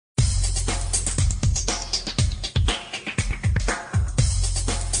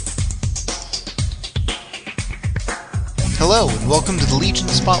Hello, and welcome to the Legion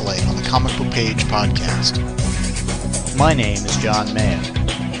Spotlight on the Comic Book Page podcast. My name is John Mann.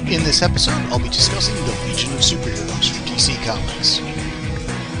 In this episode, I'll be discussing the Legion of Superheroes from DC Comics.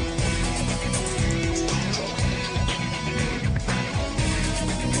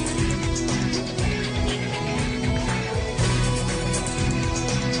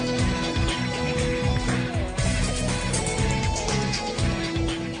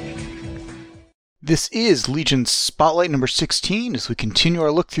 This is Legion Spotlight number 16 as we continue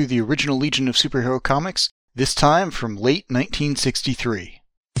our look through the original Legion of Superhero comics, this time from late 1963.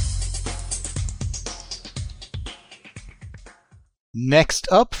 Next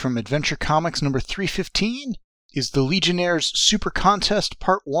up from Adventure Comics number 315 is the Legionnaires Super Contest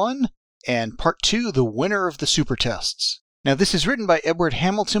Part 1 and Part 2, The Winner of the Super Tests. Now this is written by Edward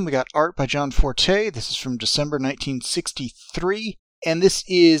Hamilton, we got art by John Forte, this is from December 1963. And this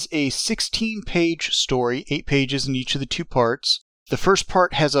is a 16-page story, 8 pages in each of the 2 parts. The first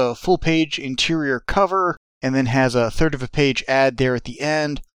part has a full-page interior cover, and then has a third of a page ad there at the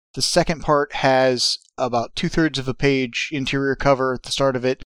end. The second part has about 2/3 of a page interior cover at the start of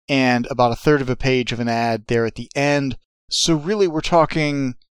it, and about a third of a page of an ad there at the end. So really we're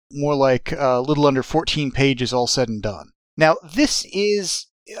talking more like a little under 14 pages all said and done. Now this is...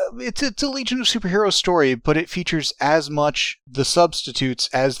 It's a Legion of Superheroes story, but it features as much the substitutes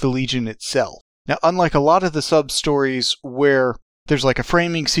as the Legion itself. Now, unlike a lot of the sub-stories where there's like a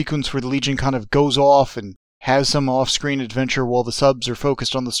framing sequence where the Legion kind of goes off and has some off-screen adventure while the subs are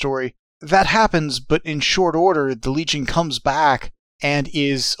focused on the story, that happens, but in short order, the Legion comes back and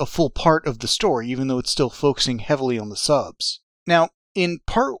is a full part of the story, even though it's still focusing heavily on the subs. Now, in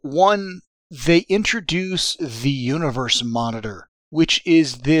Part 1, they introduce the Universe Monitor, which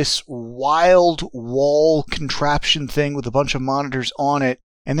is this wild wall contraption thing with a bunch of monitors on it,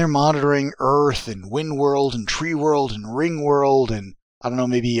 and they're monitoring Earth and Wind World and Tree World and Ring World and, I don't know,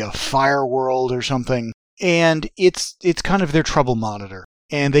 maybe a Fire World or something. And it's kind of their trouble monitor.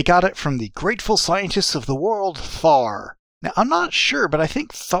 And they got it from the grateful scientists of the world, Thar. Now, I'm not sure, but I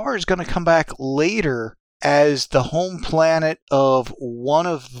think Thar is going to come back later as the home planet of one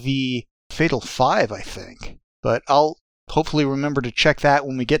of the Fatal Five, I think. But I'll hopefully remember to check that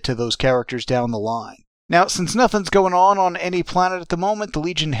when we get to those characters down the line. Now, since nothing's going on any planet at the moment, the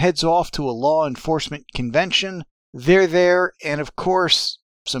Legion heads off to a law enforcement convention. They're there, and of course,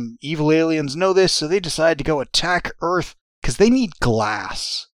 some evil aliens know this, so they decide to go attack Earth because they need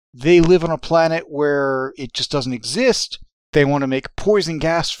glass. They live on a planet where it just doesn't exist. They want to make poison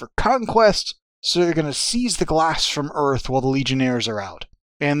gas for conquest, so they're going to seize the glass from Earth while the Legionnaires are out.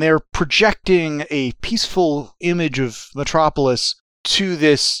 And they're projecting a peaceful image of Metropolis to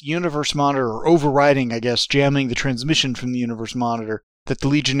this Universe Monitor, or overriding, I guess, jamming the transmission from the Universe Monitor that the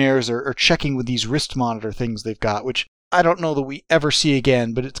Legionnaires are checking with these wrist monitor things they've got, which I don't know that we ever see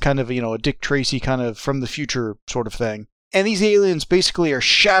again, but it's kind of, a Dick Tracy kind of from the future sort of thing. And these aliens basically are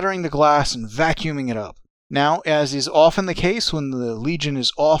shattering the glass and vacuuming it up. Now, as is often the case when the Legion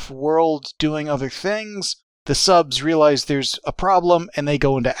is off-world doing other things, the subs realize there's a problem and they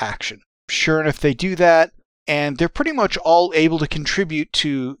go into action. Sure enough, they do that, and they're pretty much all able to contribute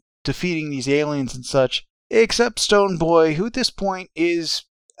to defeating these aliens and such, except Stone Boy, who at this point is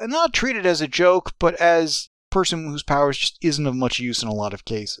not treated as a joke, but as a person whose powers just isn't of much use in a lot of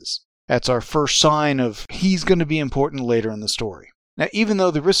cases. That's our first sign of he's going to be important later in the story. Now, even though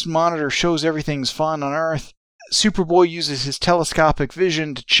the wrist monitor shows everything's fine on Earth, Superboy uses his telescopic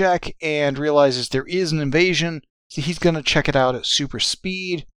vision to check and realizes there is an invasion, so he's going to check it out at super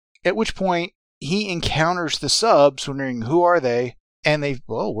speed, at which point he encounters the subs, wondering who are they, and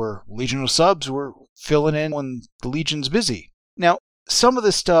we're Legion of Subs, we're filling in when the Legion's busy. Now, some of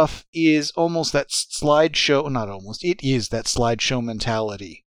this stuff is almost that slideshow, not almost, it is that slideshow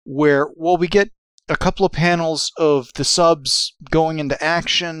mentality, where, we get a couple of panels of the subs going into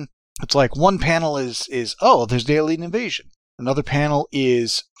action. It's like one panel is there's the alien invasion. Another panel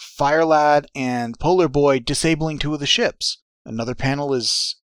is Fire Lad and Polar Boy disabling 2 of the ships. Another panel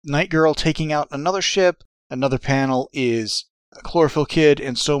is Night Girl taking out another ship. Another panel is Chlorophyll Kid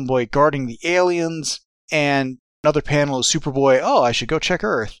and Stone Boy guarding the aliens. And another panel is Superboy, I should go check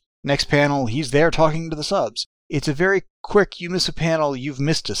Earth. Next panel, he's there talking to the subs. It's a very quick, you miss a panel, you've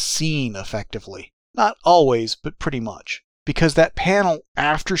missed a scene, effectively. Not always, but pretty much. Because that panel,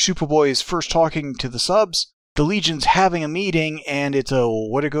 after Superboy is first talking to the subs, the Legion's having a meeting, and it's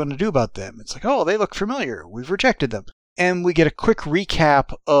what are you going to do about them? It's like, they look familiar. We've rejected them. And we get a quick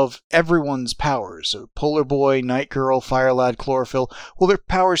recap of everyone's powers. So Polar Boy, Night Girl, Fire Lad, Chlorophyll, their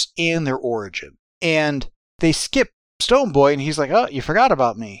powers and their origin. And they skip Stone Boy, and he's like, you forgot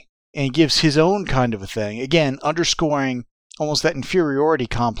about me. And he gives his own kind of a thing, again, underscoring almost that inferiority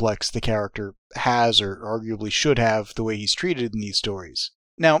complex the character has, or arguably should have, the way he's treated in these stories.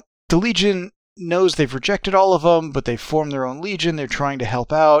 Now, the Legion knows they've rejected all of them, but they've formed their own Legion. They're trying to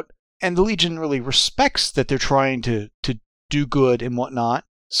help out, and the Legion really respects that they're trying to do good and whatnot.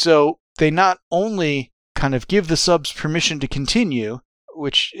 So they not only kind of give the subs permission to continue,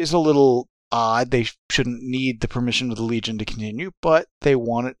 which is a little odd. They shouldn't need the permission of the Legion to continue, but they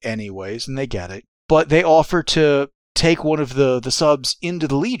want it anyways, and they get it. But they offer to take one of the subs into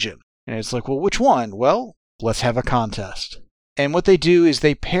the Legion. And it's like, well, which one? Well, let's have a contest. And what they do is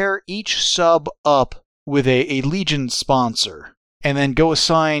they pair each sub up with a Legion sponsor, and then go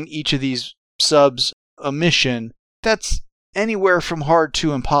assign each of these subs a mission that's anywhere from hard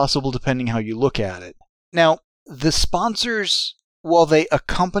to impossible, depending how you look at it. Now, the sponsors, while they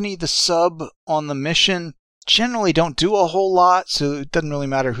accompany the sub on the mission, generally don't do a whole lot, so it doesn't really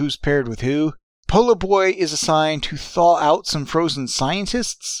matter who's paired with who. Polar Boy is assigned to thaw out some frozen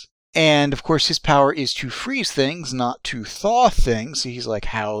scientists, and of course his power is to freeze things, not to thaw things. So he's like,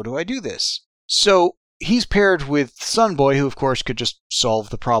 how do I do this? So he's paired with Sunboy, who of course could just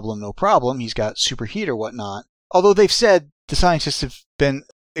solve the problem, no problem. He's got super heat or whatnot. Although they've said the scientists have been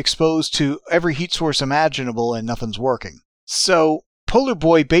exposed to every heat source imaginable and nothing's working. So Polar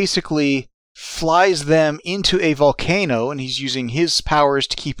Boy basically flies them into a volcano, and he's using his powers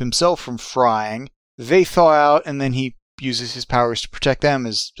to keep himself from frying. They thaw out, and then he uses his powers to protect them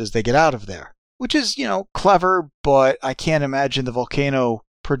as they get out of there. Which is, clever, but I can't imagine the volcano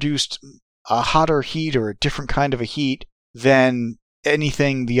produced a hotter heat or a different kind of a heat than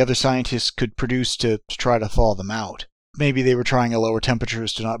anything the other scientists could produce to try to thaw them out. Maybe they were trying at lower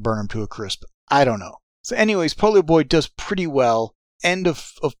temperatures to not burn them to a crisp. I don't know. So anyways, Polar Boy does pretty well. End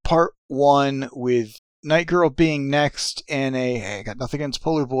of part 1 with Night Girl being next, and hey, I got nothing against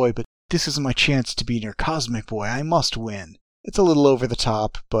Polar Boy, but this is my chance to be near Cosmic Boy. I must win. It's a little over the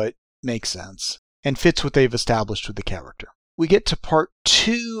top, but makes sense, and fits what they've established with the character. We get to part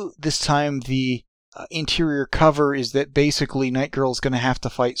 2. This time the interior cover is that basically Night Girl's going to have to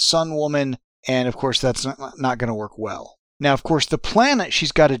fight Sun Woman, and of course that's not going to work well. Now, of course, the planet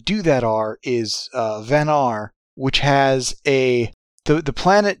she's got to do that is Vanar, which has the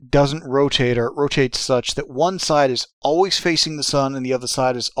planet doesn't rotate, or it rotates such that one side is always facing the sun and the other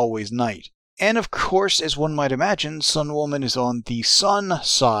side is always night. And of course, as one might imagine, Sun Woman is on the sun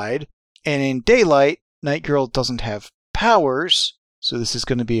side, and in daylight, Night Girl doesn't have powers, so this is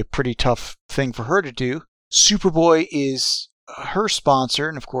going to be a pretty tough thing for her to do. Superboy is her sponsor,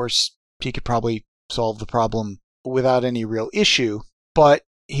 and of course, he could probably solve the problem without any real issue, but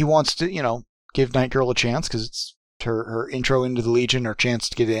he wants to, give Night Girl a chance, because it's her intro into the Legion, or chance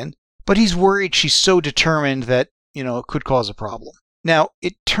to get in. But he's worried she's so determined that, it could cause a problem. Now,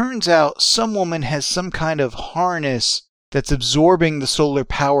 it turns out Sun Woman has some kind of harness that's absorbing the solar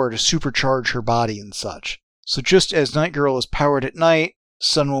power to supercharge her body and such. So just as Night Girl is powered at night,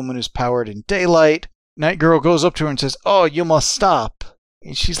 Sun Woman is powered in daylight. Night Girl goes up to her and says, "Oh, you must stop."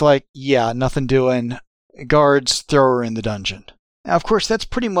 And she's like, "Yeah, nothing doing." Guards throw her in the dungeon. Now, of course, that's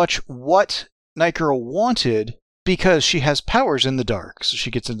pretty much what Night Girl wanted, because she has powers in the dark. So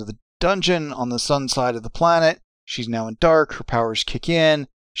she gets into the dungeon on the sun side of the planet. She's now in dark. Her powers kick in.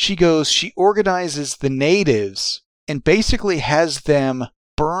 She organizes the natives and basically has them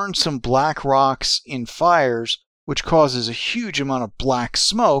burn some black rocks in fires, which causes a huge amount of black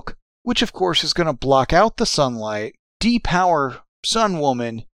smoke, which of course is going to block out the sunlight, depower Sun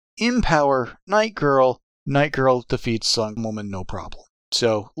Woman, empower Night Girl. Night Girl defeats Sun Woman, no problem.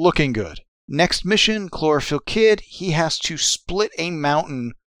 So, looking good. Next mission, Chlorophyll Kid. He has to split a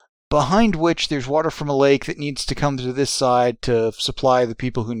mountain behind which there's water from a lake that needs to come to this side to supply the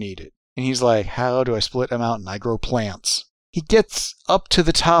people who need it. And he's like, how do I split a mountain? I grow plants. He gets up to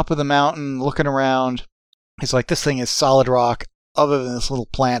the top of the mountain, looking around. He's like, this thing is solid rock, other than this little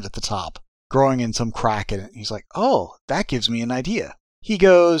plant at the top, growing in some crack in it. He's like, oh, that gives me an idea. He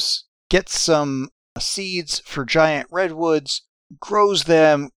goes, gets some seeds for giant redwoods, grows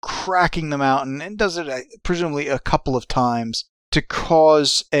them, cracking the mountain, and does it presumably a couple of times to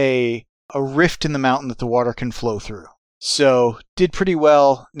cause a rift in the mountain that the water can flow through. So, did pretty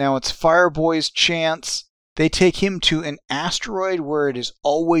well. Now it's Fireboy's chance. They take him to an asteroid where it is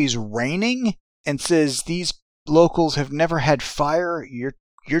always raining, and says these locals have never had fire.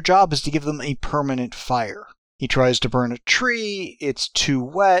 Your job is to give them a permanent fire. He tries to burn a tree. It's too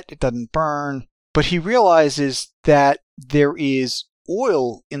wet. It doesn't burn. But he realizes that there is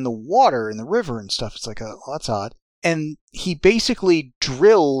oil in the water, in the river and stuff. It's like, oh, that's odd. And he basically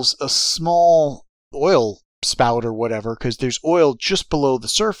drills a small oil spout or whatever, because there's oil just below the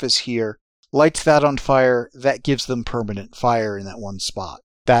surface here. lights that on fire. That gives them permanent fire in that one spot.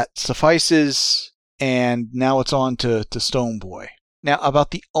 That suffices, and now it's on to Stone Boy. Now, about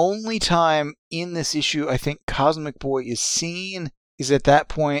the only time in this issue I think Cosmic Boy is seen is at that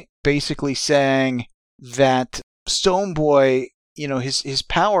point basically saying that Stone Boy, his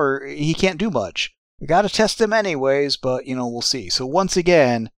power, he can't do much. We gotta test him anyways, but, we'll see. So once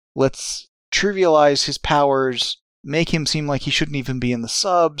again, let's trivialize his powers, make him seem like he shouldn't even be in the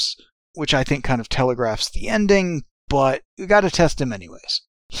subs, which I think kind of telegraphs the ending, but we gotta test him anyways.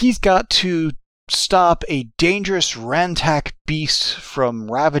 He's got to stop a dangerous Rantak beast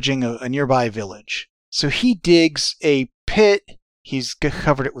from ravaging a nearby village. So he digs a pit, he's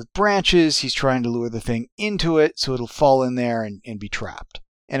covered it with branches, he's trying to lure the thing into it so it'll fall in there and be trapped.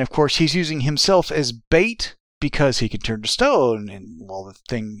 And of course he's using himself as bait because he can turn to stone, and while the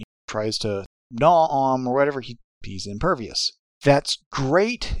thing tries to gnaw on him or whatever, he's impervious. That's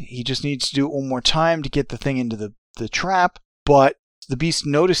great, he just needs to do it one more time to get the thing into the trap, but the beast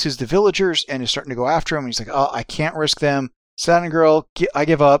notices the villagers and is starting to go after him, and he's like, oh, I can't risk them. Saturn Girl, I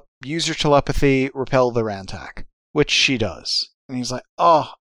give up. Use your telepathy, repel the Rantak. Which she does. And he's like,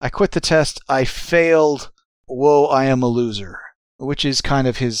 oh, I quit the test. I failed. Whoa, I am a loser. Which is kind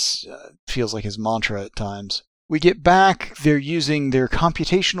of his, feels like his mantra at times. We get back. They're using their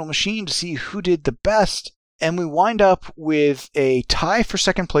computational machine to see who did the best. And we wind up with a tie for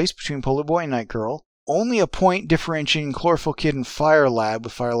second place between Polar Boy and Night Girl. Only a point differentiating Chlorophyll Kid and Fire Lad,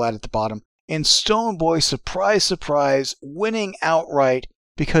 with Fire Lad at the bottom. And Stone Boy, surprise, surprise, winning outright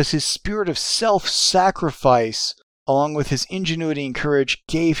because his spirit of self-sacrifice, along with his ingenuity and courage,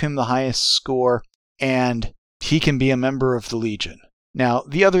 gave him the highest score, and he can be a member of the Legion. Now,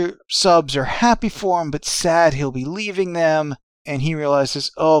 the other subs are happy for him, but sad he'll be leaving them, and he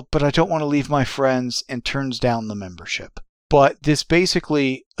realizes, oh, but I don't want to leave my friends, and turns down the membership. But this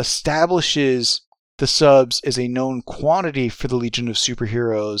basically establishes the subs as a known quantity for the Legion of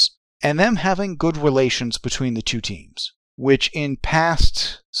Superheroes, and them having good relations between the two teams, which in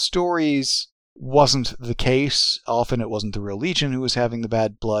past stories wasn't the case. Often it wasn't the real Legion who was having the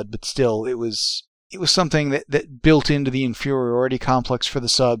bad blood, but still it was something that built into the inferiority complex for the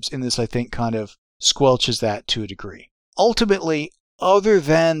subs, and this I think kind of squelches that to a degree. Ultimately, other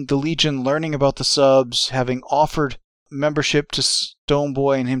than the Legion learning about the subs, having offered membership to Stone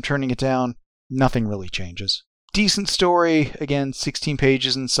Boy and him turning it down, nothing really changes. Decent story, again, 16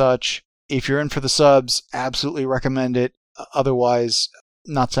 pages and such. If you're in for the subs, absolutely recommend it. Otherwise,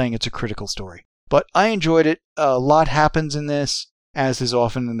 not saying it's a critical story. But I enjoyed it. A lot happens in this, as is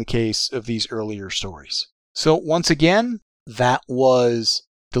often in the case of these earlier stories. So once again, that was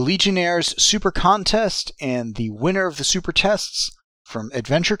the Legionnaires Super Contest and the winner of the Super Tests from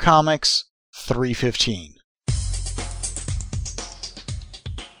Adventure Comics 315.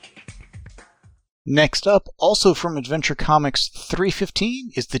 Next up, also from Adventure Comics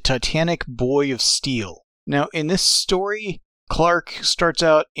 315, is the Titanic Boy of Steel. Now, in this story, Clark starts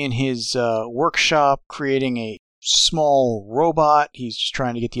out in his workshop creating a small robot. He's just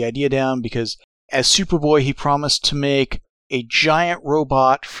trying to get the idea down because as Superboy, he promised to make a giant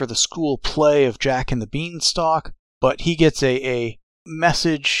robot for the school play of Jack and the Beanstalk, but he gets a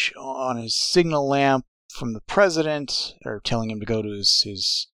message on his signal lamp from the president, or telling him to go to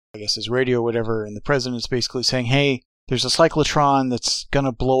his radio or whatever, and the president's basically saying, hey, there's a cyclotron that's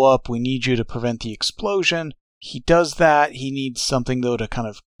gonna blow up, we need you to prevent the explosion. He does that. He needs something, though, to kind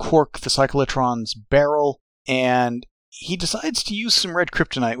of cork the cyclotron's barrel, and he decides to use some red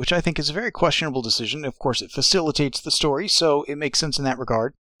kryptonite, which I think is a very questionable decision. Of course, it facilitates the story, so it makes sense in that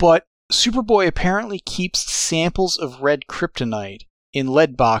regard. But Superboy apparently keeps samples of red kryptonite in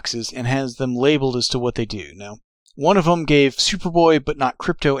lead boxes and has them labeled as to what they do. Now, one of them gave Superboy but not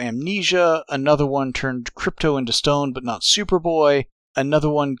Krypto amnesia, another one turned Krypto into stone but not Superboy, another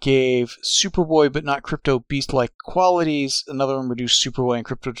one gave Superboy but not Krypto beast-like qualities, another one reduced Superboy and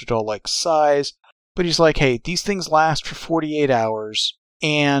Krypto to doll-like size. But he's like, hey, these things last for 48 hours,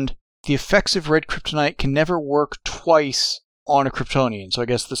 and the effects of red kryptonite can never work twice on a Kryptonian, so I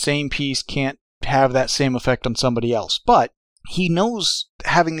guess the same piece can't have that same effect on somebody else. But he knows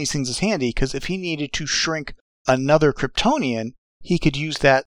having these things is handy, because if he needed to shrink another Kryptonian, he could use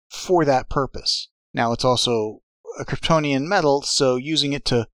that for that purpose. Now, it's also a Kryptonian metal, so using it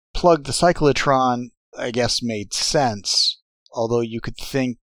to plug the cyclotron, I guess, made sense, although you could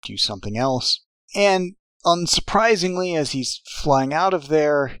think, do something else. And unsurprisingly, as he's flying out of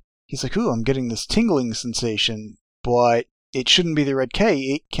there, he's like, ooh, I'm getting this tingling sensation, but it shouldn't be the red K,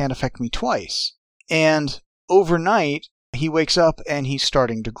 it can't affect me twice. And overnight, he wakes up and he's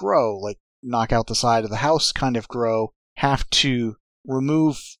starting to grow, like knock out the side of the house kind of grow, have to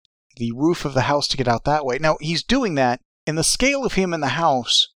remove the roof of the house to get out that way. Now, he's doing that, and the scale of him in the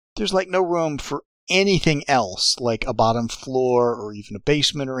house, there's like no room for anything else, like a bottom floor or even a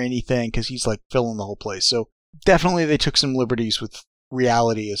basement or anything, because he's like filling the whole place. So definitely they took some liberties with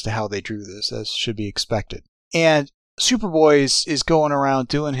reality as to how they drew this, as should be expected. And Superboy is going around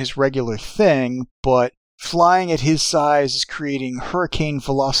doing his regular thing, but flying at his size is creating hurricane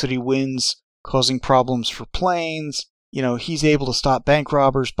velocity winds, causing problems for planes. He's able to stop bank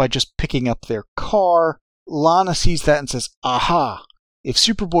robbers by just picking up their car. Lana sees that and says, aha, if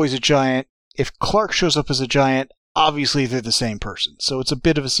Superboy's a giant, if Clark shows up as a giant, obviously they're the same person. So it's a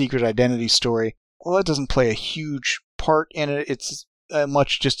bit of a secret identity story. Well, it doesn't play a huge part in it. It's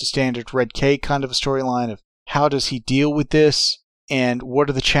much just a standard Red K kind of a storyline of how does he deal with this and what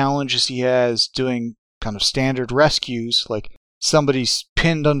are the challenges he has doing kind of standard rescues, like somebody's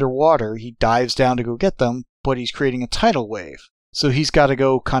pinned underwater, he dives down to go get them, but he's creating a tidal wave. So he's got to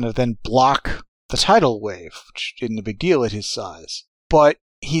go kind of then block the tidal wave, which isn't a big deal at his size. But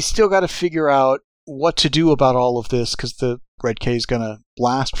he's still got to figure out what to do about all of this because the Red K is going to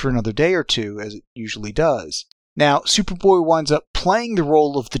last for another day or two, as it usually does. Now, Superboy winds up playing the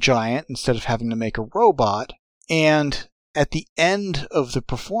role of the giant instead of having to make a robot, and at the end of the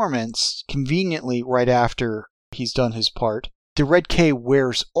performance, conveniently right after he's done his part, the Red K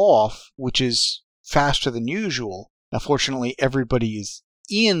wears off, which is faster than usual. Now, fortunately, everybody is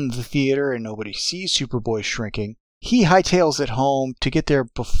in the theater and nobody sees Superboy shrinking. He hightails it home to get there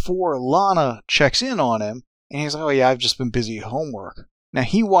before Lana checks in on him, and he's like, oh yeah, I've just been busy at homework. Now,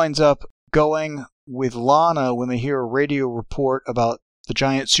 he winds up going with Lana when they hear a radio report about the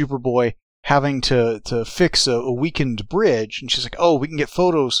giant Superboy having to fix a weakened bridge, and she's like, oh, we can get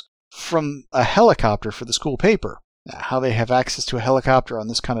photos from a helicopter for the school paper. Now, how they have access to a helicopter on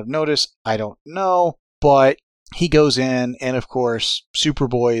this kind of notice, I don't know, but he goes in, and of course,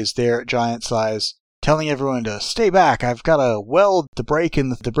 Superboy is there at giant size, telling everyone to stay back, I've got to weld the break in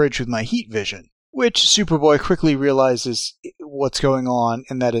the bridge with my heat vision, which Superboy quickly realizes what's going on,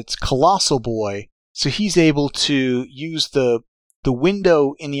 and that it's Colossal Boy, so he's able to use the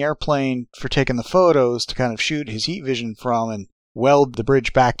window in the airplane for taking the photos to kind of shoot his heat vision from and weld the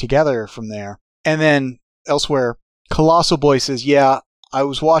bridge back together from there. And then elsewhere, Colossal Boy says, yeah, I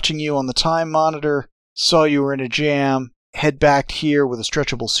was watching you on the time monitor, saw you were in a jam, head back here with a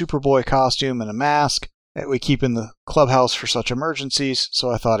stretchable Superboy costume and a mask that we keep in the clubhouse for such emergencies,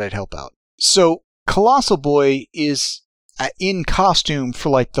 so I thought I'd help out. So Colossal Boy is in costume for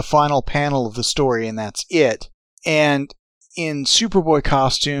like the final panel of the story, and that's it. And in Superboy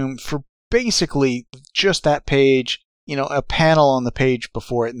costume for basically just that page, a panel on the page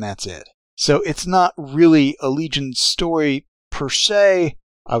before it, and that's it. So it's not really a Legion story per se.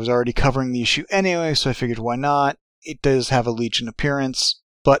 I was already covering the issue anyway, so I figured why not. It does have a Legion appearance,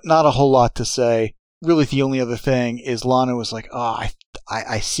 but not a whole lot to say. Really, the only other thing is Lana was like, oh,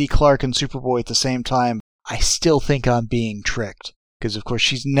 I see Clark and Superboy at the same time. I still think I'm being tricked. Because, of course,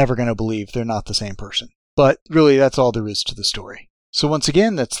 she's never going to believe they're not the same person. But really, that's all there is to the story. So once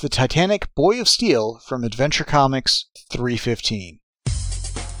again, that's the Titanic Boy of Steel from Adventure Comics 315.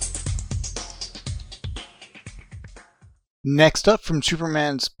 Next up from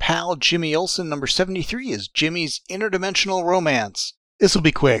Superman's pal Jimmy Olsen, number 73, is Jimmy's Interdimensional Romance. This will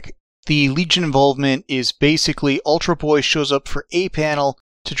be quick. The Legion involvement is basically Ultra Boy shows up for a panel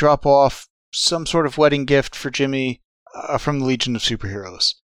to drop off some sort of wedding gift for Jimmy from the Legion of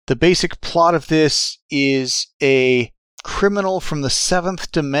Superheroes. The basic plot of this is a criminal from the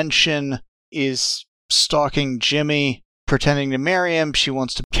 7th dimension is stalking Jimmy, pretending to marry him. She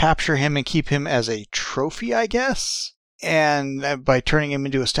wants to capture him and keep him as a trophy, I guess. And by turning him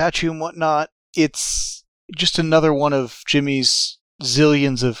into a statue and whatnot, it's just another one of Jimmy's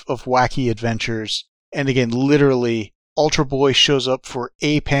zillions of wacky adventures. And again, literally, Ultra Boy shows up for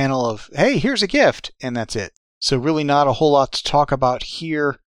a panel of, hey, here's a gift, and that's it. So really not a whole lot to talk about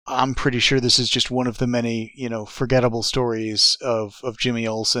here. I'm pretty sure this is just one of the many, forgettable stories of Jimmy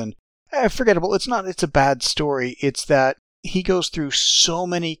Olsen. Forgettable, it's a bad story. It's that he goes through so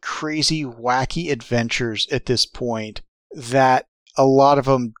many crazy, wacky adventures at this point that a lot of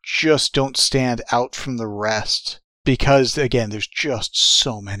them just don't stand out from the rest because, again, there's just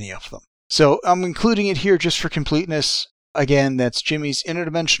so many of them. So I'm including it here just for completeness. Again, that's Jimmy's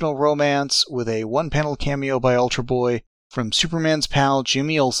Interdimensional Romance with a one-panel cameo by Ultra Boy from Superman's pal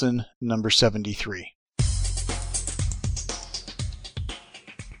Jimmy Olsen, number 73.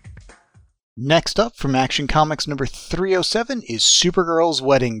 Next up from Action Comics number 307 is Supergirl's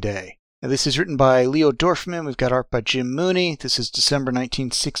Wedding Day. Now, this is written by Leo Dorfman. We've got art by Jim Mooney. This is December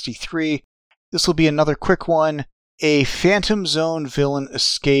 1963. This will be another quick one. a Phantom Zone villain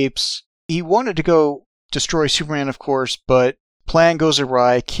escapes. He wanted to go destroy Superman, of course, but plan goes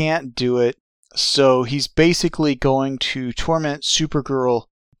awry, can't do it. So he's basically going to torment Supergirl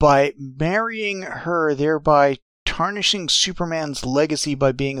by marrying her, thereby tarnishing Superman's legacy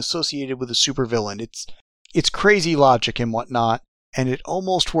by being associated with a supervillain. It's crazy logic and whatnot, and it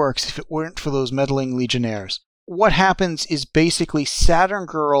almost works if it weren't for those meddling Legionnaires. What happens is basically Saturn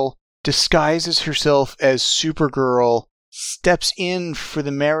Girl disguises herself as Supergirl, steps in for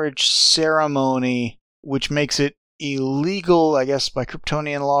the marriage ceremony, which makes it illegal, I guess, by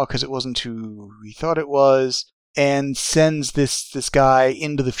Kryptonian law because it wasn't who we thought it was, and sends this guy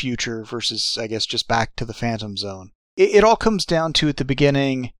into the future versus, I guess, just back to the Phantom Zone. It all comes down to, at the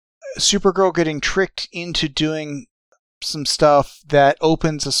beginning, Supergirl getting tricked into doing some stuff that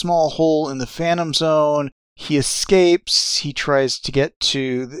opens a small hole in the Phantom Zone. He escapes. He tries to get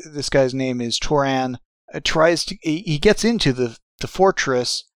to, this guy's name is Toran, he gets into the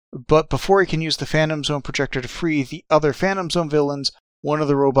fortress, but before he can use the Phantom Zone projector to free the other Phantom Zone villains, one of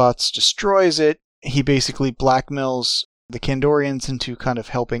the robots destroys it. He basically blackmails the Kandorians into kind of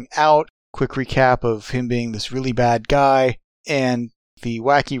helping out. Quick recap of him being this really bad guy, and the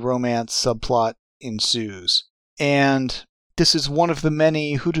wacky romance subplot ensues. And this is one of the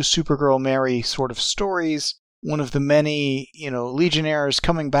many who does Supergirl marry sort of stories. One of the many, Legionnaires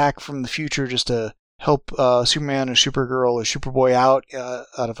coming back from the future just to help Superman or Supergirl or Superboy out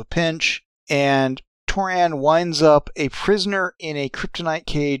of a pinch. And Toran winds up a prisoner in a kryptonite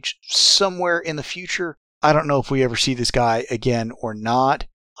cage somewhere in the future. I don't know if we ever see this guy again or not.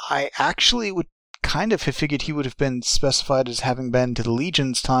 I actually would kind of have figured he would have been specified as having been to the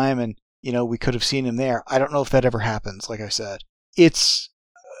Legion's time, and, we could have seen him there. I don't know if that ever happens, like I said. It's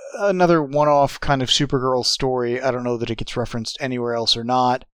another one-off kind of Supergirl story. I don't know that it gets referenced anywhere else or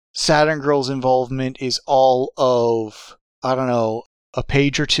not. Saturn Girl's involvement is all of, a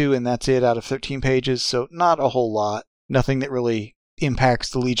page or two, and that's it out of 13 pages, so not a whole lot. Nothing that really impacts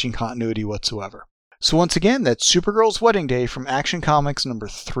the Legion continuity whatsoever. So once again, that's Supergirl's Wedding Day from Action Comics number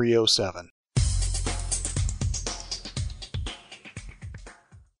 307.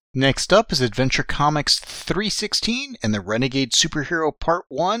 Next up is Adventure Comics 316 and the Renegade Superhero Part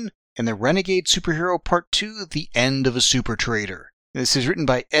 1 and the Renegade Superhero Part 2, The End of a Super Trader. This is written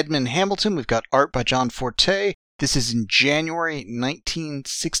by Edmund Hamilton. We've got art by John Forte. This is in January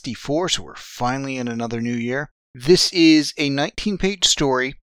 1964, so we're finally in another new year. This is a 19-page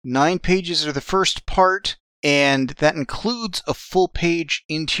story. 9 pages are the first part, and that includes a full-page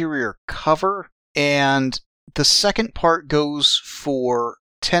interior cover. And the second part goes for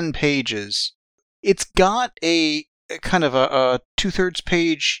 10 pages. It's got a kind of a 2/3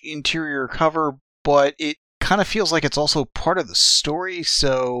 page interior cover, but it kind of feels like it's also part of the story,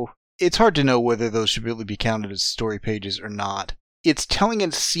 so it's hard to know whether those should really be counted as story pages or not. It's telling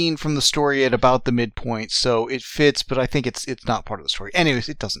a scene from the story at about the midpoint, so it fits, but I think it's not part of the story. Anyways,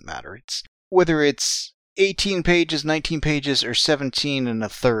 it doesn't matter. It's whether it's 18 pages, 19 pages, or 17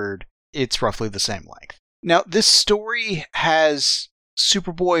 1/3, it's roughly the same length. Now, this story has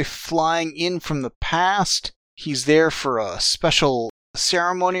Superboy flying in from the past. He's there for a special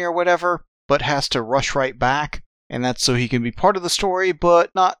ceremony or whatever, but has to rush right back, and that's so he can be part of the story,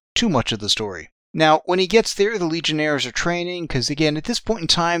 but not too much of the story. Now, when he gets there, the Legionnaires are training, because again, at this point in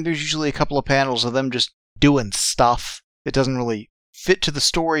time, there's usually a couple of panels of them just doing stuff that doesn't really fit to the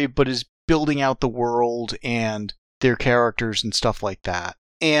story, but is building out the world and their characters and stuff like that.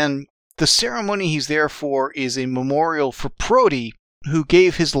 And the ceremony he's there for is a memorial for Prody, who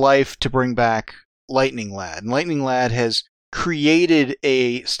gave his life to bring back Lightning Lad. And Lightning Lad has created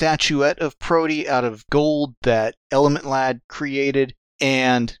a statuette of Prody out of gold that Element Lad created,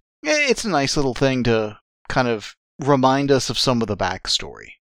 and it's a nice little thing to kind of remind us of some of the backstory.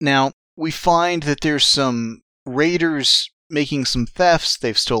 Now, we find that there's some raiders making some thefts.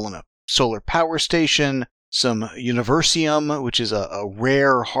 They've stolen a solar power station, some Universium, which is a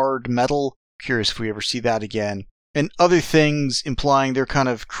rare hard metal. Curious if we ever see that again. And other things implying they're kind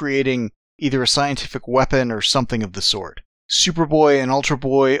of creating either a scientific weapon or something of the sort. Superboy and Ultra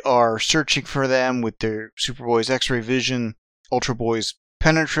Boy are searching for them with their Superboy's X-ray vision, Ultra Boy's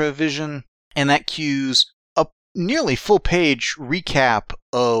Penetra vision, and that cues a nearly full-page recap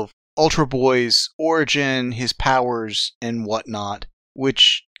of Ultra Boy's origin, his powers, and whatnot,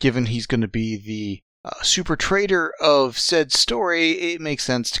 which, given he's going to be the super trader of said story, it makes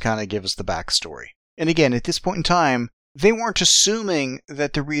sense to kind of give us the backstory. And again, at this point in time, they weren't assuming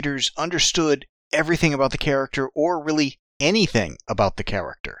that the readers understood everything about the character or really anything about the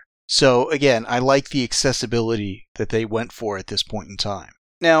character. So again, I like the accessibility that they went for at this point in time.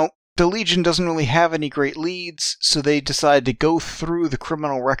 Now, the Legion doesn't really have any great leads, so they decide to go through the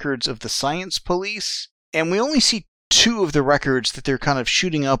criminal records of the Science Police, and we only see 2 of the records that they're kind of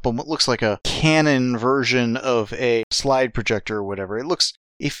shooting up on what looks like a Canon version of a slide projector or whatever. It looks,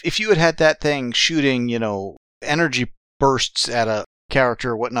 if you had that thing shooting, energy bursts at a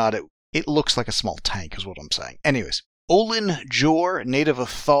character or whatnot, it looks like a small tank is what I'm saying. Anyways, Olin Jor, native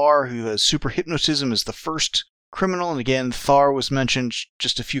of Thar, who has super hypnotism, is the first criminal, and again, Thar was mentioned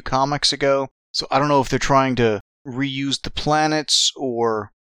just a few comics ago, so I don't know if they're trying to reuse the planets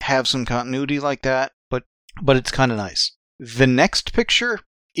or have some continuity like that, but it's kind of nice. The next picture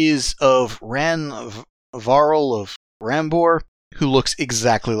is of Ran Varl of Rambor, who looks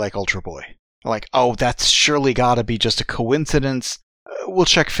exactly like Ultra Boy. Like, oh, that's surely gotta be just a coincidence. We'll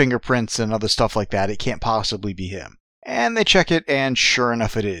check fingerprints and other stuff like that. It can't possibly be him. And they check it, and sure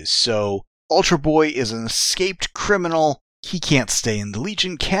enough it is. So Ultra Boy is an escaped criminal. He can't stay in the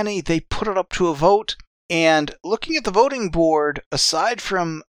Legion, can he? They put it up to a vote, and looking at the voting board, aside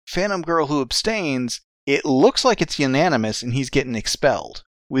from Phantom Girl who abstains, it looks like it's unanimous and he's getting expelled.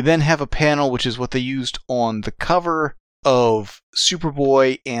 We then have a panel, which is what they used on the cover of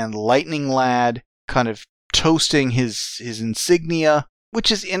Superboy and Lightning Lad, kind of toasting his insignia,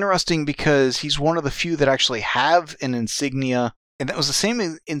 which is interesting because he's one of the few that actually have an insignia, and that was the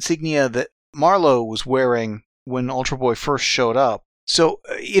same insignia that Marlowe was wearing when Ultra Boy first showed up. So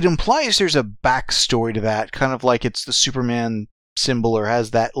it implies there's a backstory to that, kind of like it's the Superman symbol or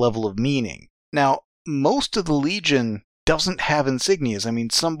has that level of meaning. Now, most of the Legion doesn't have insignias. I mean,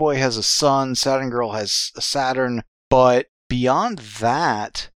 Sunboy has a sun, Saturn Girl has a Saturn, but beyond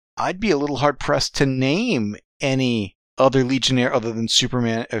that, I'd be a little hard-pressed to name any other Legionnaire other than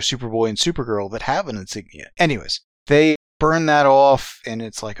Superman or Superboy and Supergirl that have an insignia. Anyways, they burn that off, and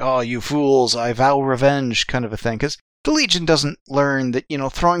it's like, oh, you fools, I vow revenge, kind of a thing. Because the Legion doesn't learn that,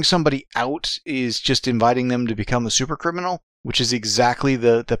 throwing somebody out is just inviting them to become a supercriminal, which is exactly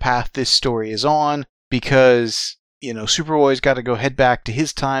the path this story is on, because, Superboy's got to go head back to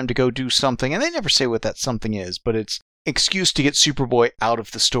his time to go do something, and they never say what that something is, but it's excuse to get Superboy out of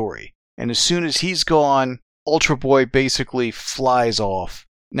the story. And as soon as he's gone, Ultra Boy basically flies off.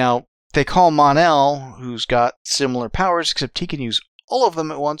 Now, they call Mon-El, who's got similar powers, except he can use all of them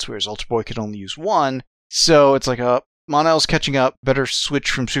at once, whereas Ultra Boy can only use one. So it's like, Mon-El's catching up, better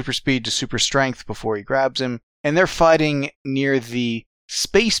switch from super speed to super strength before he grabs him. And they're fighting near the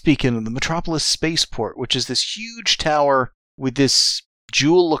space beacon of the Metropolis Spaceport, which is this huge tower with this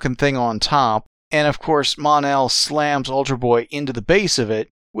jewel-looking thing on top. And of course, Mon-El slams Ultra Boy into the base of it,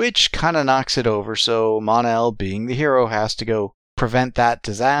 which kind of knocks it over, so Mon-El, being the hero, has to go prevent that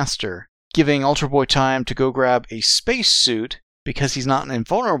disaster, giving Ultra Boy time to go grab a spacesuit, because he's not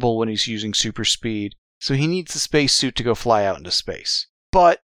invulnerable when he's using super speed, so he needs the spacesuit to go fly out into space.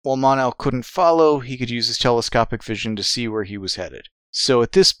 But while Mon-El couldn't follow, he could use his telescopic vision to see where he was headed. So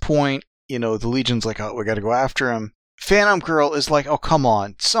at this point, the Legion's like, oh, we gotta go after him. Phantom Girl is like, oh, come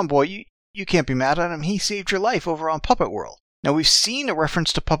on, Sunboy, you can't be mad at him. He saved your life over on Puppet World. Now, we've seen a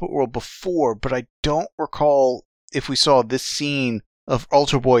reference to Puppet World before, but I don't recall if we saw this scene of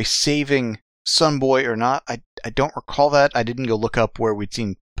Ultra Boy saving Sunboy or not. I don't recall that. I didn't go look up where we'd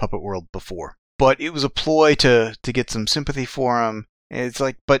seen Puppet World before. But it was a ploy to get some sympathy for him. And it's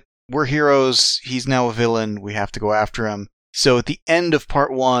like, but we're heroes. He's now a villain. We have to go after him. So at the end of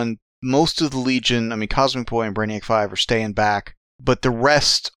part 1, most of the Legion, Cosmic Boy and Brainiac 5 are staying back, but the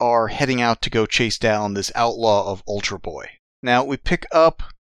rest are heading out to go chase down this outlaw of Ultra Boy. Now, we pick up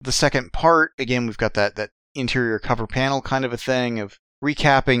the second part. Again, we've got that interior cover panel kind of a thing of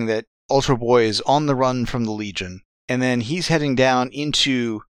recapping that Ultra Boy is on the run from the Legion, and then he's heading down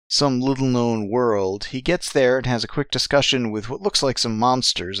into some little-known world. He gets there and has a quick discussion with what looks like some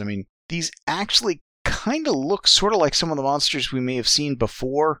monsters. These actually kind of look sort of like some of the monsters we may have seen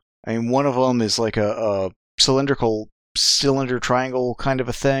before. One of them is like a cylindrical cylinder triangle kind of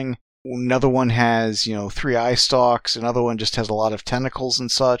a thing. Another one has, 3 eye stalks. Another one just has a lot of tentacles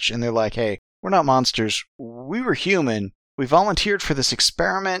and such. And they're like, hey, we're not monsters. We were human. We volunteered for this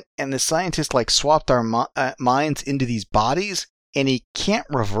experiment, and the scientist swapped our minds into these bodies, and he can't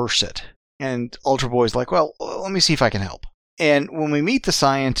reverse it. And Ultra Boy's like, well, let me see if I can help. And when we meet the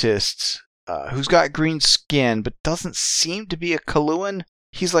scientist, who's got green skin but doesn't seem to be a Kaluan,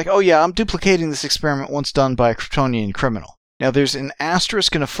 he's like, oh yeah, I'm duplicating this experiment once done by a Kryptonian criminal. Now there's an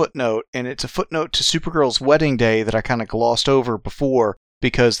asterisk and a footnote, and it's a footnote to Supergirl's wedding day that I kind of glossed over before,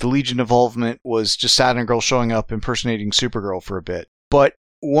 because the Legion involvement was just Saturn Girl showing up impersonating Supergirl for a bit. But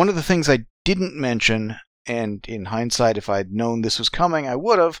one of the things I didn't mention, and in hindsight, if I'd known this was coming, I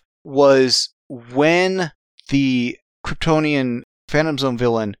would have, was when the Kryptonian Phantom Zone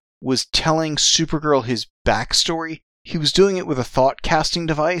villain was telling Supergirl his backstory. He was doing it with a thought casting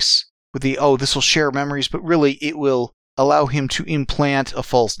device, with this will share memories, but really it will allow him to implant a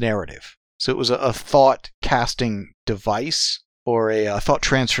false narrative. So it was a thought casting device, or a thought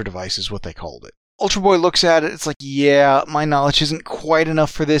transfer device is what they called it. Ultra Boy looks at it, it's like, yeah, my knowledge isn't quite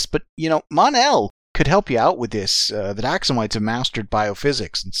enough for this, but, Mon-El could help you out with this. The Daxamites have mastered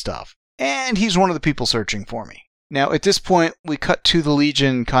biophysics and stuff. And he's one of the people searching for me. Now, at this point, we cut to the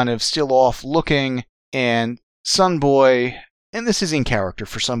Legion kind of still off looking, and Sunboy, and this is in character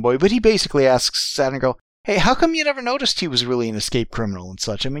for Sunboy, but he basically asks Saturn Girl, hey, how come you never noticed he was really an escaped criminal and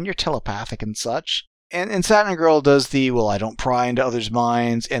such? I mean, you're telepathic and such. And Saturn Girl does the, I don't pry into others'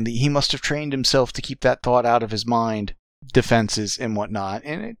 minds, and he must have trained himself to keep that thought out of his mind, defenses and whatnot.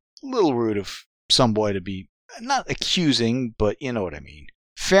 And it's a little rude of Sunboy to be, not accusing, but you know what I mean.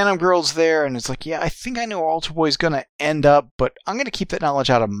 Phantom Girl's there, and it's like, yeah, I think I know where Ultra Boy's going to end up, but I'm going to keep that knowledge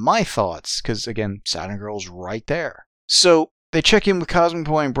out of my thoughts, because, again, Saturn Girl's right there. So they check in with Cosmic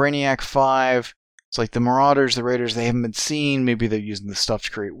Boy and Brainiac 5. It's like the Marauders, the Raiders, they haven't been seen. Maybe they're using the stuff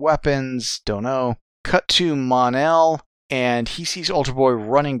to create weapons. Don't know. Cut to Mon-El, and he sees Ultra Boy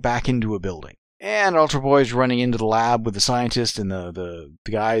running back into a building. And Ultra Boy's running into the lab with the scientist and the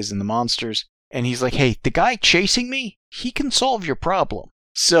guys and the monsters. And he's like, hey, the guy chasing me, he can solve your problem.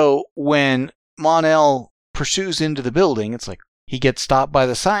 So when Mon-El pursues into the building, it's like he gets stopped by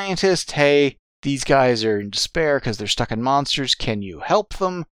the scientist. Hey, these guys are in despair because they're stuck in monsters. Can you help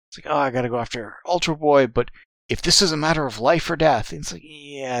them? It's like, I gotta go after Ultra Boy, but if this is a matter of life or death, it's like,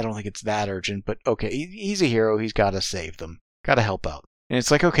 yeah, I don't think it's that urgent, but okay, he's a hero, he's gotta save them. Gotta help out. And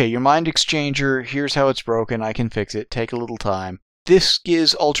it's like, okay, your mind exchanger, here's how it's broken, I can fix it, take a little time. This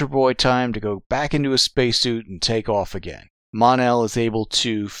gives Ultra Boy time to go back into a spacesuit and take off again. Mon-El is able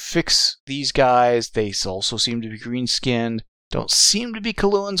to fix these guys. They also seem to be green-skinned. Don't seem to be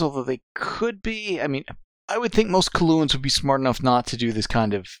Coluans, although they could be. I mean, I would think most Coluans would be smart enough not to do this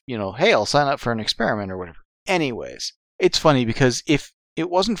kind of, hey, I'll sign up for an experiment or whatever. Anyways, it's funny because if it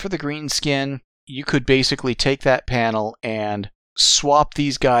wasn't for the green skin, you could basically take that panel and swap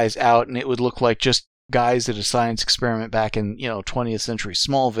these guys out, and it would look like just guys at a science experiment back in, 20th century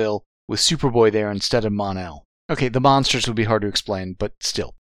Smallville with Superboy there instead of Mon-El. Okay, the monsters would be hard to explain, but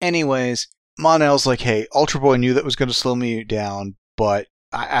still. Anyways, Mon-El's like, hey, Ultra Boy knew that was going to slow me down, but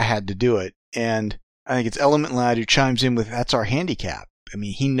I had to do it. And I think it's Element Lad who chimes in with, that's our handicap. I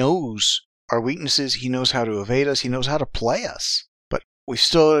mean, he knows our weaknesses, he knows how to evade us, he knows how to play us. But we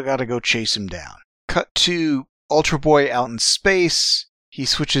still got to go chase him down. Cut to Ultra Boy out in space. He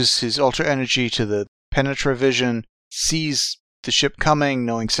switches his Ultra Energy to the Penetravision, sees the ship coming,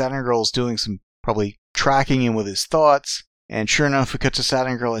 knowing Saturn Girl is doing some probably tracking him with his thoughts. And sure enough, we cut to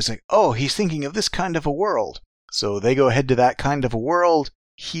Saturn Girl. He's like, oh, he's thinking of this kind of a world. So they go ahead to that kind of a world.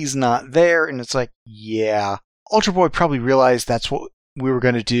 He's not there. And it's like, yeah. Ultra Boy probably realized that's what we were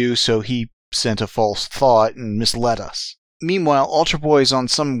going to do. So he sent a false thought and misled us. Meanwhile, Ultra Boy is on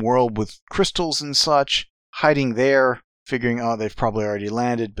some world with crystals and such, hiding there, figuring, oh, they've probably already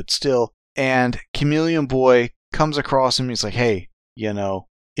landed, but still. And Chameleon Boy comes across him. He's like, hey,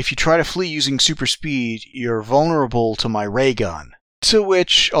 if you try to flee using super speed, you're vulnerable to my ray gun. To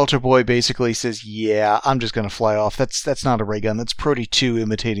which Ultra Boy basically says, yeah, I'm just going to fly off. That's not a ray gun. That's Prody 2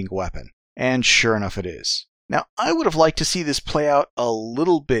 imitating a weapon. And sure enough, it is. Now, I would have liked to see this play out a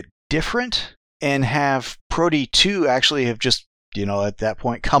little bit different and have Prody 2 actually have just, at that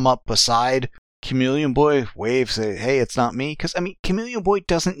point come up beside Chameleon Boy, wave, say, hey, it's not me. Because, Chameleon Boy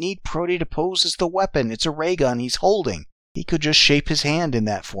doesn't need Prody to pose as the weapon. It's a ray gun he's holding. He could just shape his hand in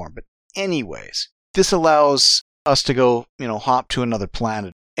that form. But anyways, this allows us to go, hop to another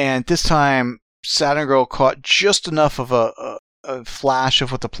planet. And this time, Saturn Girl caught just enough of a flash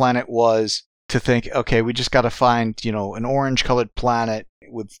of what the planet was to think, okay, we just got to find, an orange-colored planet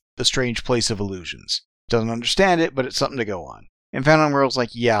with a strange place of illusions. Doesn't understand it, but it's something to go on. And Phantom Girl's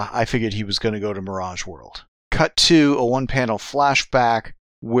like, yeah, I figured he was going to go to Mirage World. Cut to a one-panel flashback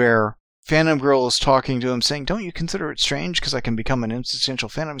where Phantom Girl is talking to him, saying, don't you consider it strange because I can become an insubstantial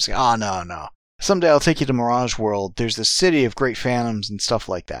phantom? He's like, oh, no. Someday I'll take you to Mirage World. There's this city of great phantoms and stuff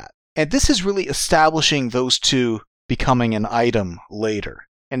like that. And this is really establishing those two becoming an item later.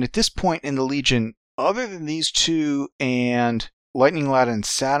 And at this point in the Legion, other than these two and Lightning Lad and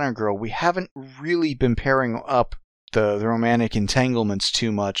Saturn Girl, we haven't really been pairing up the romantic entanglements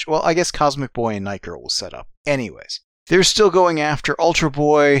too much. Well, I guess Cosmic Boy and Night Girl was set up. Anyways, they're still going after Ultra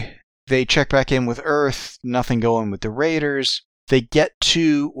Boy. They check back in with Earth. Nothing going with the Raiders. They get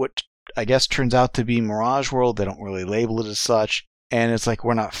to what I guess turns out to be Mirage World. They don't really label it as such. And it's like,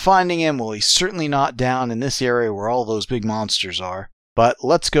 we're not finding him. Well, he's certainly not down in this area where all those big monsters are. but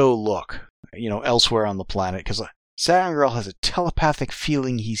let's go look, elsewhere on the planet, because Saturn Girl has a telepathic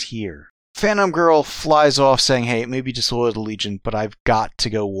feeling he's here. Phantom Girl flies off saying, hey, maybe disloyal to Legion, but I've got to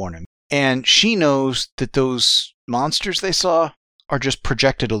go warn him. And she knows that those monsters they saw are just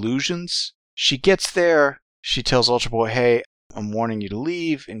projected illusions. She gets there, she tells Ultra Boy, hey, I'm warning you to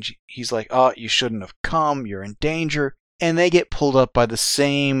leave, and he's like, oh, you shouldn't have come, you're in danger. And they get pulled up by the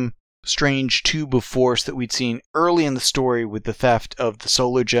same strange tube of force that we'd seen early in the story with the theft of the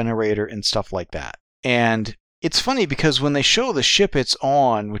solar generator and stuff like that. And it's funny because when they show the ship it's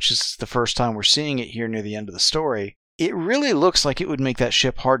on, which is the first time we're seeing it here near the end of the story, it really looks like it would make that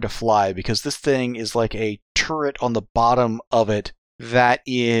ship hard to fly because this thing is like a turret on the bottom of it that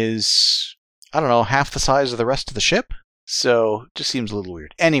is, I don't know, half the size of the rest of the ship. So it just seems a little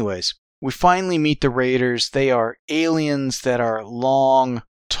weird. Anyways, we finally meet the Raiders. They are aliens that are long,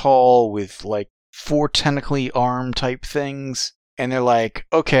 tall, with like 4 tentacly arm type things. And they're like,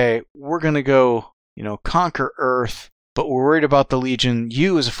 okay, we're going to go, conquer Earth, but we're worried about the Legion.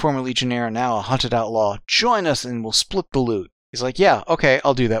 You, as a former Legionnaire, now a hunted outlaw, join us and we'll split the loot. He's like, yeah, okay,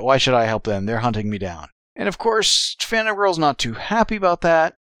 I'll do that. Why should I help them? They're hunting me down. And of course, Phantom Girl's not too happy about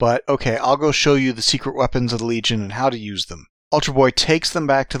that. But, okay, I'll go show you the secret weapons of the Legion and how to use them. Ultra Boy takes them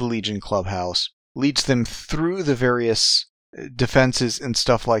back to the Legion clubhouse, leads them through the various defenses and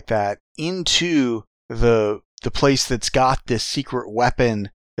stuff like that, into the place that's got this secret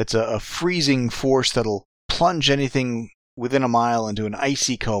weapon that's a freezing force that'll plunge anything within a mile into an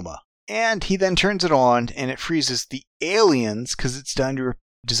icy coma. And he then turns it on, and it freezes the aliens, because it's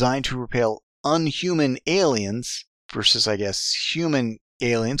designed to repel unhuman aliens, versus, I guess, human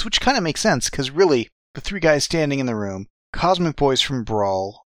aliens, which kind of makes sense, because really, the 3 guys standing in the room, Cosmic Boy's from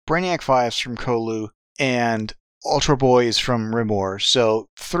Brawl, Brainiac 5's from Kolu, and Ultra Boy is from Rimor, so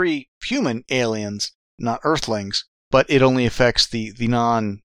 3 human aliens, not Earthlings, but it only affects the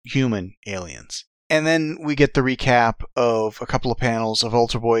non-human aliens. And then we get the recap of a couple of panels of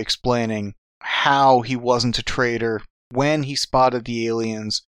Ultra Boy explaining how he wasn't a traitor, when he spotted the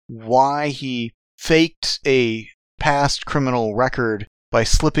aliens, why he faked a past criminal record by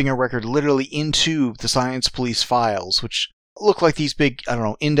slipping a record literally into the Science Police files, which look like these big,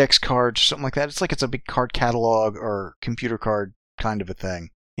 index cards or something like that. It's like it's a big card catalog or computer card kind of a thing.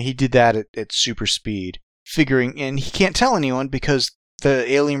 And he did that at super speed, and he can't tell anyone because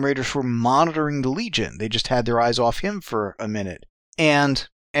the alien raiders were monitoring the Legion. They just had their eyes off him for a minute. And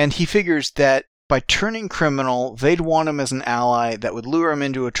he figures that by turning criminal, they'd want him as an ally that would lure him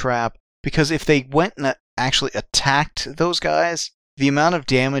into a trap, because if they went and actually attacked those guys, the amount of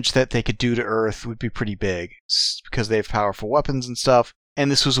damage that they could do to Earth would be pretty big, because they have powerful weapons and stuff,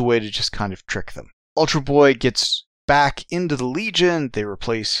 and this was a way to just kind of trick them. Ultra Boy gets back into the Legion, they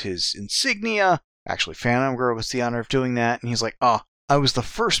replace his insignia. Actually, Phantom Girl was the honor of doing that, and he's like, I was the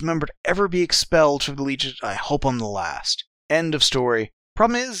first member to ever be expelled from the Legion, I hope I'm the last. End of story.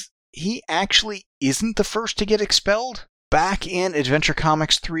 Problem is, he actually isn't the first to get expelled. Back in Adventure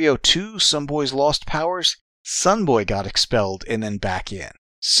Comics 302, Some Boy's Lost Powers, Sunboy got expelled and then back in.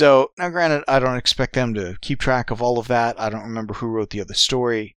 So, now granted, I don't expect them to keep track of all of that. I don't remember who wrote the other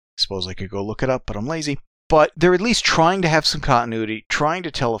story. I suppose I could go look it up, but I'm lazy. But they're at least trying to have some continuity, trying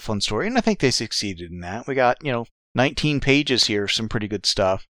to tell a fun story, and I think they succeeded in that. We got, 19 pages here, some pretty good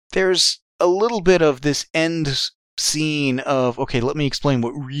stuff. There's a little bit of this end scene of, okay, let me explain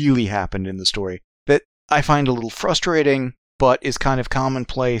what really happened in the story, that I find a little frustrating, but is kind of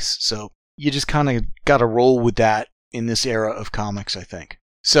commonplace, so you just kind of got to roll with that in this era of comics, I think.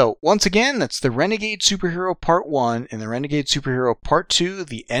 So, once again, that's the Renegade Superhero Part 1 and the Renegade Superhero Part 2,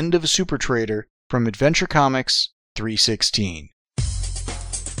 The End of a Super Trader, from Adventure Comics 316.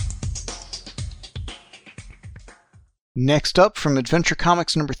 Next up, from Adventure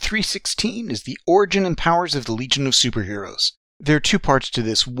Comics number 316, is The Origin and Powers of the Legion of Superheroes. There are 2 parts to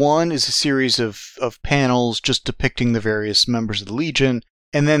this. One is a series of panels just depicting the various members of the Legion,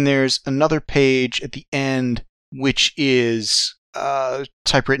 and then there's another page at the end, which is a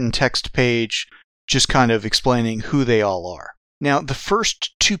typewritten text page, just kind of explaining who they all are. Now, the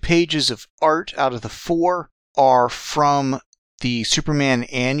first 2 pages of art out of the 4 are from the Superman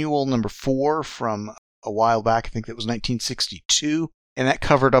Annual number 4 from a while back. I think that was 1962, and that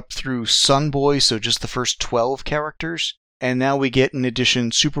covered up through Sunboy, so just the first 12 characters. And now we get, in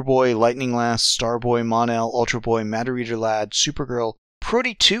addition, Superboy, Lightning Lass, Starboy, Mon-El, Ultra Boy, Matter Eater Lad, Supergirl,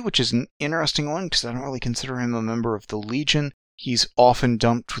 Prody 2, which is an interesting one because I don't really consider him a member of the Legion. He's often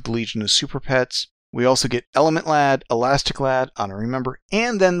dumped with the Legion of Super Pets. We also get Element Lad, Elastic Lad, honorary member,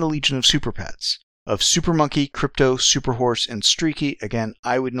 and then the Legion of Super Pets of Super Monkey, Crypto, Super Horse, and Streaky. Again,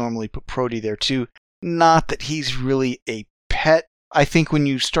 I would normally put Prody there too. Not that he's really a pet I think when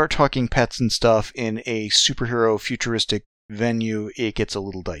you start talking pets and stuff in a superhero futuristic venue, it gets a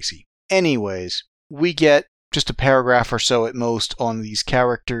little dicey. Anyways, we get just a paragraph or so at most on these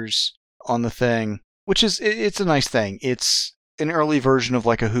characters on the thing, which is, it's a nice thing. It's an early version of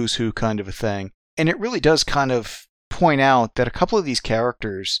like a Who's Who kind of a thing. And it really does kind of point out that a couple of these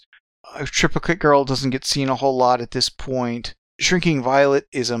characters, Triplicate Girl doesn't get seen a whole lot at this point. Shrinking Violet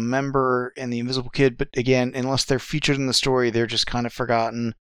is a member, and the Invisible Kid, but again, unless they're featured in the story, they're just kind of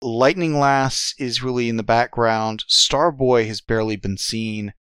forgotten. Lightning Lass is really in the background. Starboy has barely been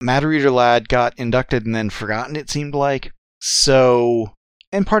seen. Matter Eater Lad got inducted and then forgotten, it seemed like. So,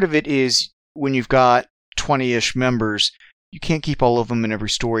 and part of it is when you've got 20-ish members, you can't keep all of them in every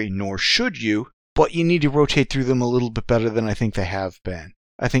story, nor should you, but you need to rotate through them a little bit better than I think they have been.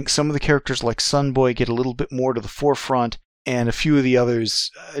 I think some of the characters like Sunboy get a little bit more to the forefront, and a few of the others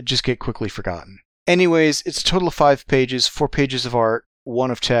just get quickly forgotten. Anyways, it's a total of 5 pages, 4 pages of art,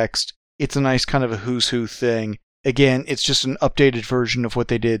 1 of text. It's a nice kind of a Who's Who thing. Again, it's just an updated version of what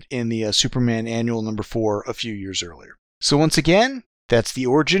they did in the Superman Annual number 4 a few years earlier. So once again, that's the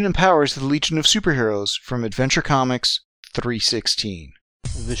origin and powers of the Legion of Superheroes from Adventure Comics 316.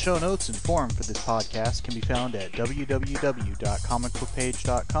 The show notes and forum for this podcast can be found at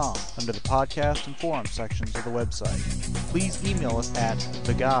www.comicbookpage.com under the podcast and forum sections of the website. Please email us at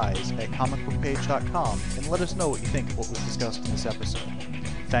theguys@comicbookpage.com and let us know what you think of what was discussed in this episode.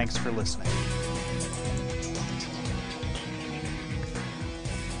 Thanks for listening.